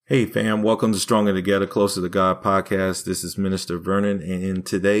Hey fam, welcome to Stronger Together, Closer to God podcast. This is Minister Vernon, and in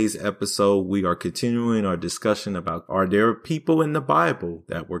today's episode, we are continuing our discussion about are there people in the Bible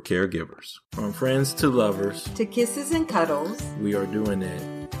that were caregivers? From friends to lovers, to kisses and cuddles, we are doing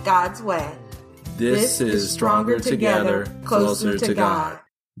it God's way. This is Stronger Together, Closer to God.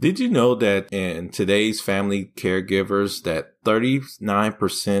 Did you know that in today's family caregivers that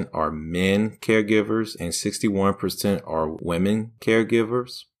 39% are men caregivers and 61% are women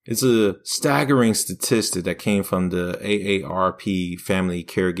caregivers? It's a staggering statistic that came from the AARP family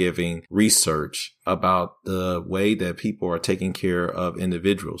caregiving research about the way that people are taking care of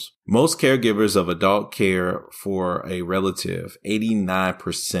individuals. Most caregivers of adult care for a relative,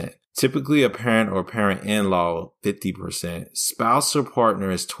 89%. Typically a parent or parent-in-law, 50%. Spouse or partner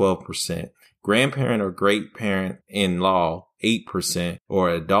is 12%. Grandparent or great-parent-in-law, 8%, or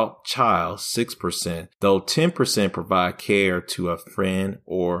adult child, 6%, though 10% provide care to a friend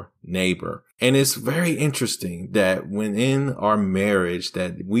or neighbor. And it's very interesting that when in our marriage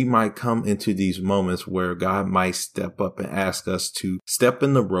that we might come into these moments where God might step up and ask us to step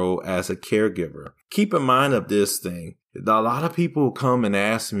in the role as a caregiver. Keep in mind of this thing. A lot of people come and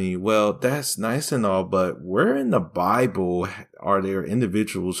ask me, well, that's nice and all, but where in the Bible are there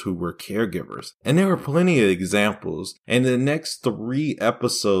individuals who were caregivers? And there are plenty of examples. And in the next 3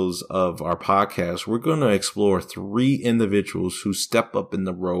 episodes of our podcast, we're going to explore 3 individuals who step up in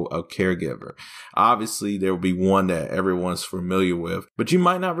the role of caregiver. Obviously, there will be one that everyone's familiar with, but you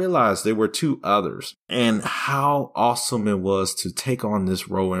might not realize there were 2 others. And how awesome it was to take on this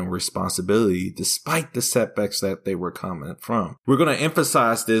role and responsibility despite the setbacks that they were coming from. We're going to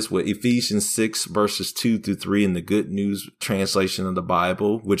emphasize this with Ephesians 6 verses 2 through 3 in the Good News translation of the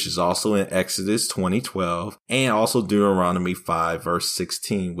Bible, which is also in Exodus 20:12, and also Deuteronomy 5 verse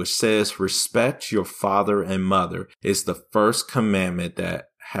 16, which says, respect your father and mother is the first commandment that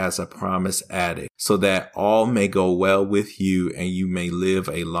has a promise added, so that all may go well with you and you may live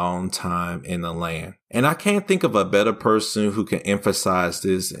a long time in the land. And I can't think of a better person who can emphasize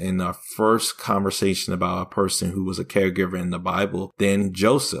this in our first conversation about a person who was a caregiver in the Bible than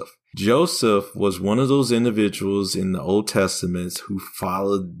Joseph. Joseph was one of those individuals in the Old Testament who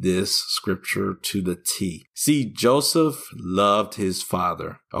followed this scripture to the T. See, Joseph loved his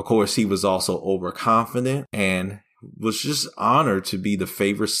father. Of course, he was also overconfident and was just honored to be the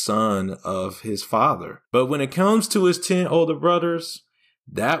favorite son of his father. But when it comes to his 10 older brothers,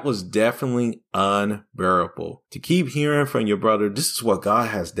 that was definitely unbearable. To keep hearing from your brother, this is what God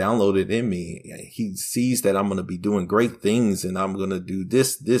has downloaded in me. He sees that I'm going to be doing great things and I'm going to do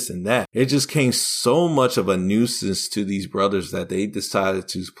this, and that. It just came so much of a nuisance to these brothers that they decided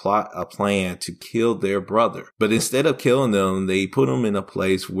to plot a plan to kill their brother. But instead of killing them, they put him in a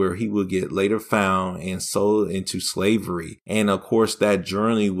place where he would get later found and sold into slavery. And of course, that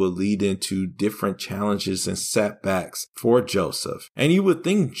journey will lead into different challenges and setbacks for Joseph. And you would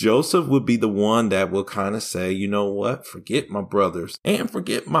think Joseph would be the one that will kind of say, you know what, forget my brothers and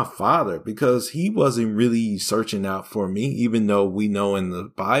forget my father, because he wasn't really searching out for me, even though we know in the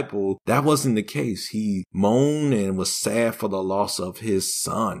Bible that wasn't the case. He moaned and was sad for the loss of his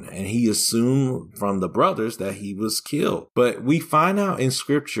son, and he assumed from the brothers that he was killed. But we find out in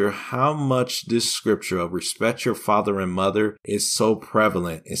scripture how much this scripture of respect your father and mother is so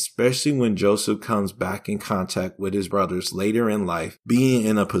prevalent, especially when Joseph comes back in contact with his brothers later in life, being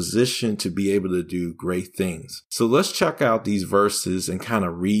in a position to be able to do great things. So let's check out these verses and kind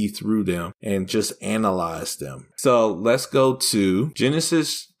of read through them and just analyze them. So let's go to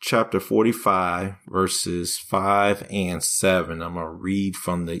Genesis chapter 45 verses 5 and 7. I'm going to read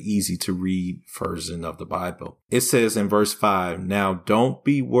from the easy to read version of the Bible. It says in verse 5, now don't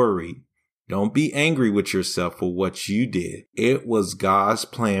be worried. Don't be angry with yourself for what you did. It was God's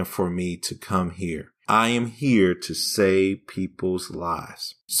plan for me to come here. I am here to save people's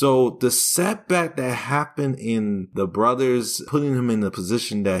lives. So the setback that happened in the brothers putting him in the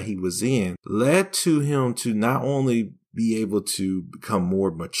position that he was in led to him to not only be able to become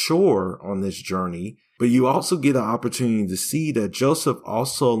more mature on this journey, but you also get an opportunity to see that Joseph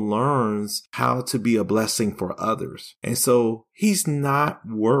also learns how to be a blessing for others. And so he's not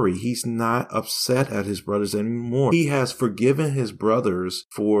worried. He's not upset at his brothers anymore. He has forgiven his brothers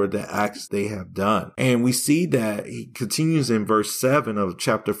for the acts they have done. And we see that he continues in verse 7 of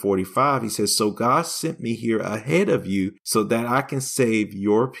chapter 45. He says, so God sent me here ahead of you so that I can save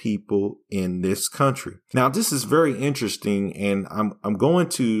your people in this country. Now, this is very interesting. And I'm going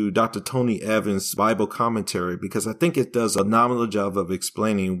to Dr. Tony Evans' Bible commentary because I think it does a phenomenal job of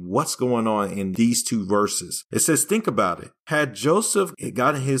explaining what's going on in these two verses. It says, think about it. Had Joseph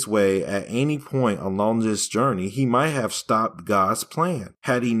gotten his way at any point along this journey, he might have stopped God's plan.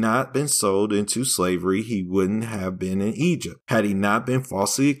 Had he not been sold into slavery, he wouldn't have been in Egypt. Had he not been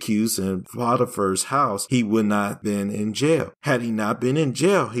falsely accused in Potiphar's house, he would not have been in jail. Had he not been in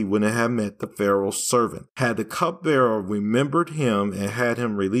jail, he wouldn't have met the Pharaoh's servant. Had the cupbearer remembered him and had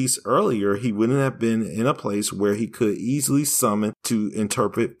him released earlier, he wouldn't have been in a place where he could easily summon to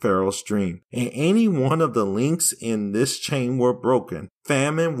interpret Pharaoh's dream. And any one of the links in this chain were broken,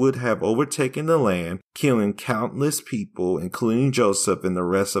 famine would have overtaken the land, killing countless people, including Joseph and the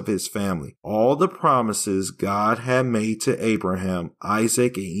rest of his family. All the promises God had made to Abraham,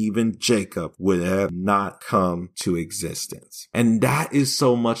 Isaac, and even Jacob would have not come to existence. And that is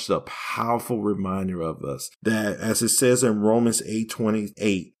so much the powerful reminder of us that, as it says in Romans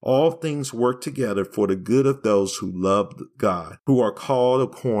 8:28, all things work together for the good of those who love God, who are called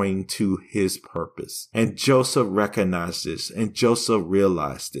according to his purpose. And Joseph recognized this, and Joseph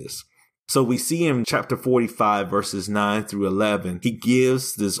realized this. So we see in chapter 45, verses 9 through 11, he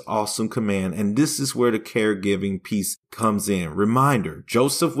gives this awesome command. And this is where the caregiving piece comes in. Reminder,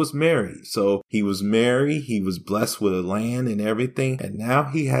 Joseph was married. So he was married. He was blessed with a land and everything. And now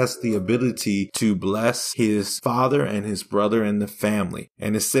he has the ability to bless his father and his brother and the family.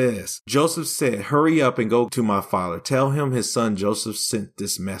 And it says, Joseph said, hurry up and go to my father. Tell him his son Joseph sent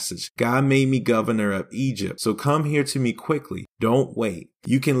this message. God made me governor of Egypt. So come here to me quickly. Don't wait.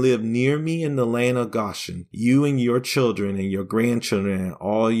 You can live near me in the land of Goshen. You and your children and your grandchildren and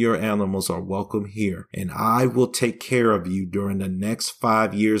all your animals are welcome here. And I will take care of you during the next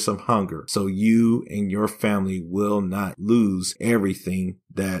 5 years of hunger, so you and your family will not lose everything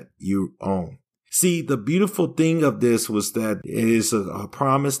that you own. See, the beautiful thing of this was that it is a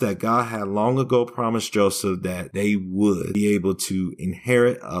promise that God had long ago promised Joseph that they would be able to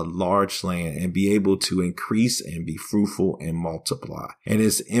inherit a large land and be able to increase and be fruitful and multiply. And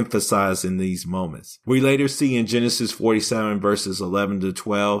it's emphasized in these moments. We later see in Genesis 47 verses 11 to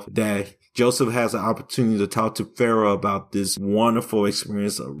 12 that Joseph has an opportunity to talk to Pharaoh about this wonderful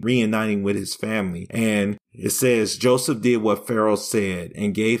experience of reuniting with his family. And it says, Joseph did what Pharaoh said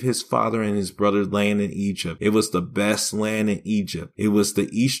and gave his father and his brother land in Egypt. It was the best land in Egypt. It was the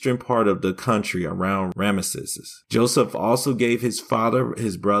eastern part of the country around Ramesses. Joseph also gave his father,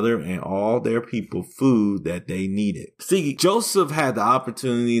 his brother, and all their people food that they needed. See, Joseph had the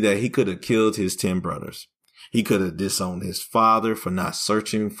opportunity that he could have killed his 10 brothers. He could have disowned his father for not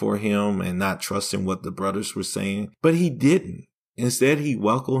searching for him and not trusting what the brothers were saying, but he didn't. Instead, he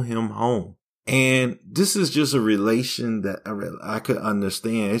welcomed him home. And this is just a relation that I could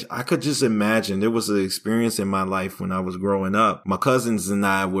understand. I could just imagine there was an experience in my life when I was growing up. My cousins and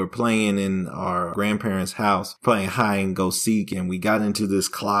I were playing in our grandparents' house, playing hide and go seek, and we got into this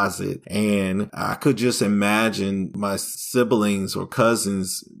closet. And I could just imagine my siblings or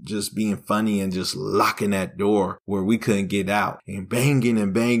cousins just being funny and just locking that door where we couldn't get out and banging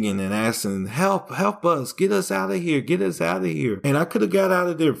and asking, help us, get us out of here, get us out of here. And I could have got out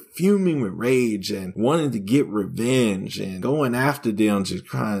of there fuming with rage and wanting to get revenge and going after them, just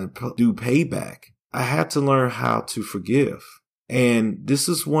trying to do payback. I had to learn how to forgive. And this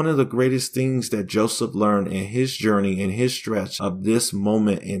is one of the greatest things that Joseph learned in his journey, in his stretch of this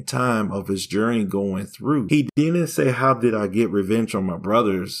moment in time of his journey going through. He didn't say, how did I get revenge on my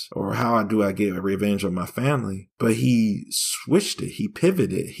brothers, or how do I get revenge on my family? But he switched it. He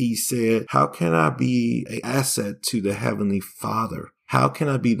pivoted. He said, how can I be an asset to the Heavenly Father? How can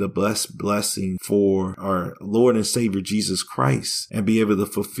I be the blessing for our Lord and Savior Jesus Christ and be able to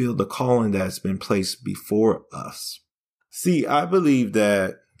fulfill the calling that's been placed before us? See, I believe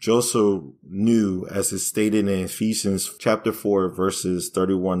that Joseph knew, as is stated in Ephesians chapter 4, verses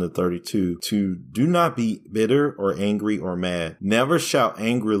 31 to 32, to do not be bitter or angry or mad. Never shout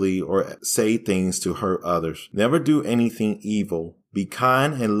angrily or say things to hurt others. Never do anything evil. Be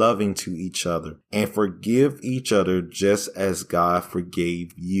kind and loving to each other and forgive each other just as God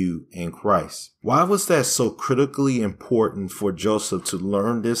forgave you in Christ. Why was that so critically important for Joseph to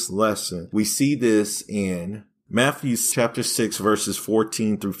learn this lesson? We see this in Matthew chapter 6 verses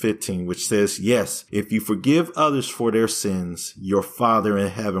 14 through 15, which says, yes, if you forgive others for their sins, your Father in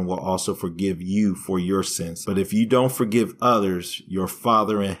heaven will also forgive you for your sins. But if you don't forgive others, your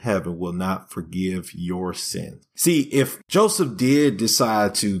Father in heaven will not forgive your sins. See, if Joseph did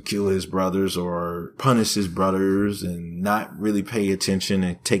decide to kill his brothers or punish his brothers and not really pay attention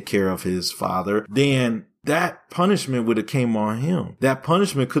and take care of his father, then that punishment would have came on him. That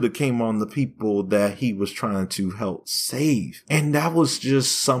punishment could have came on the people that he was trying to help save. And that was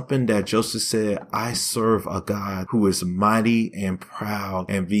just something that Joseph said, I serve a God who is mighty and proud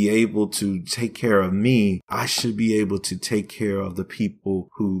and be able to take care of me. I should be able to take care of the people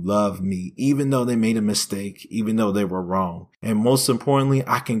who love me, even though they made a mistake, even though they were wrong. And most importantly,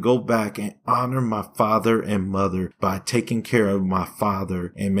 I can go back and honor my father and mother by taking care of my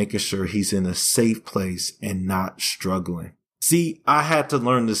father and making sure he's in a safe place and not struggling. See, I had to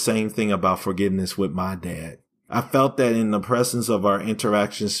learn the same thing about forgiveness with my dad. I felt that in the presence of our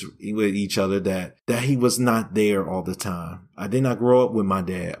interactions with each other that he was not there all the time. I did not grow up with my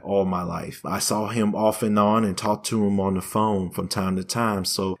dad all my life. I saw him off and on and talked to him on the phone from time to time.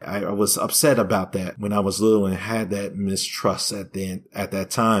 So I was upset about that when I was little and had that mistrust at that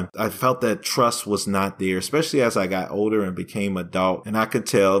time. I felt that trust was not there, especially as I got older and became adult. And I could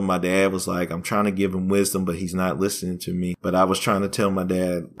tell my dad was like, I'm trying to give him wisdom, but he's not listening to me. But I was trying to tell my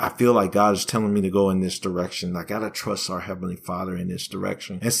dad, I feel like God is telling me to go in this direction. I got to trust our Heavenly Father in this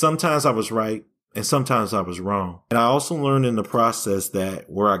direction. And sometimes I was right. And sometimes I was wrong. And I also learned in the process that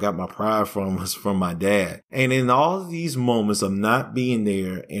where I got my pride from was from my dad. And in all of these moments of not being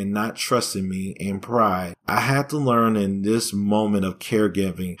there and not trusting me and pride, I had to learn in this moment of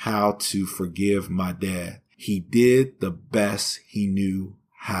caregiving how to forgive my dad. He did the best he knew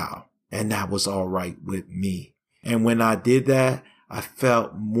how. And that was all right with me. And when I did that, I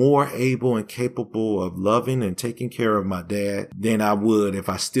felt more able and capable of loving and taking care of my dad than I would if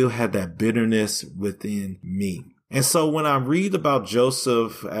I still had that bitterness within me. And so when I read about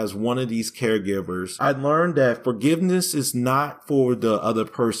Joseph as one of these caregivers, I learned that forgiveness is not for the other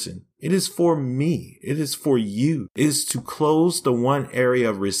person. It is for me. It is for you. It is to close the one area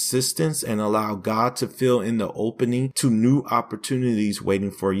of resistance and allow God to fill in the opening to new opportunities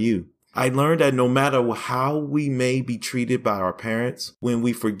waiting for you. I learned that no matter how we may be treated by our parents, when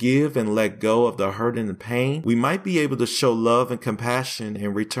we forgive and let go of the hurt and the pain, we might be able to show love and compassion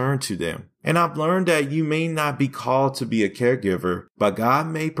in return to them. And I've learned that you may not be called to be a caregiver, but God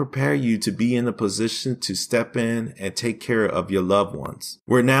may prepare you to be in a position to step in and take care of your loved ones.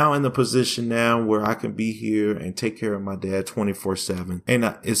 We're now in the position now where I can be here and take care of my dad 24/7.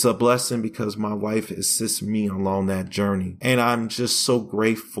 And it's a blessing because my wife assists me along that journey. And I'm just so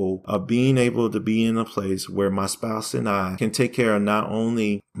grateful of being able to be in a place where my spouse and I can take care of not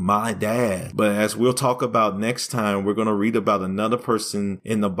only my dad, but as we'll talk about next time, we're going to read about another person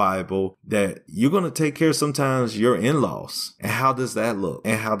in the Bible that you're going to take care of sometimes your in-laws. And how does that look?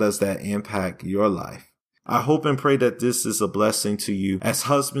 And how does that impact your life? I hope and pray that this is a blessing to you. As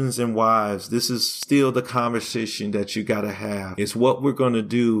husbands and wives, this is still the conversation that you got to have. It's what we're going to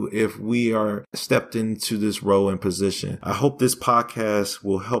do if we are stepped into this role and position. I hope this podcast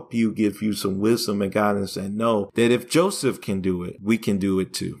will help you, give you some wisdom and guidance, and know that if Joseph can do it, we can do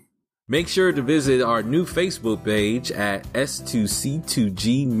it too. Make sure to visit our new Facebook page at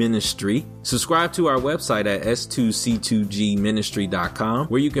S2C2G Ministry. Subscribe to our website at S2C2GMinistry.com,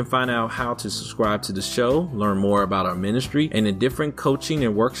 where you can find out how to subscribe to the show, learn more about our ministry, and the different coaching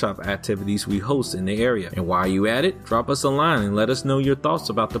and workshop activities we host in the area. And while you at it, drop us a line and let us know your thoughts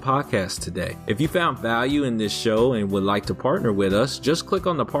about the podcast today. If you found value in this show and would like to partner with us, just click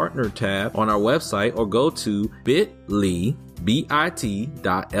on the partner tab on our website or go to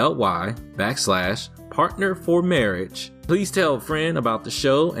bit.ly/partner4marriage. Please tell a friend about the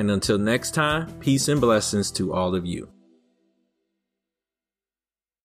show, and until next time, peace and blessings to all of you.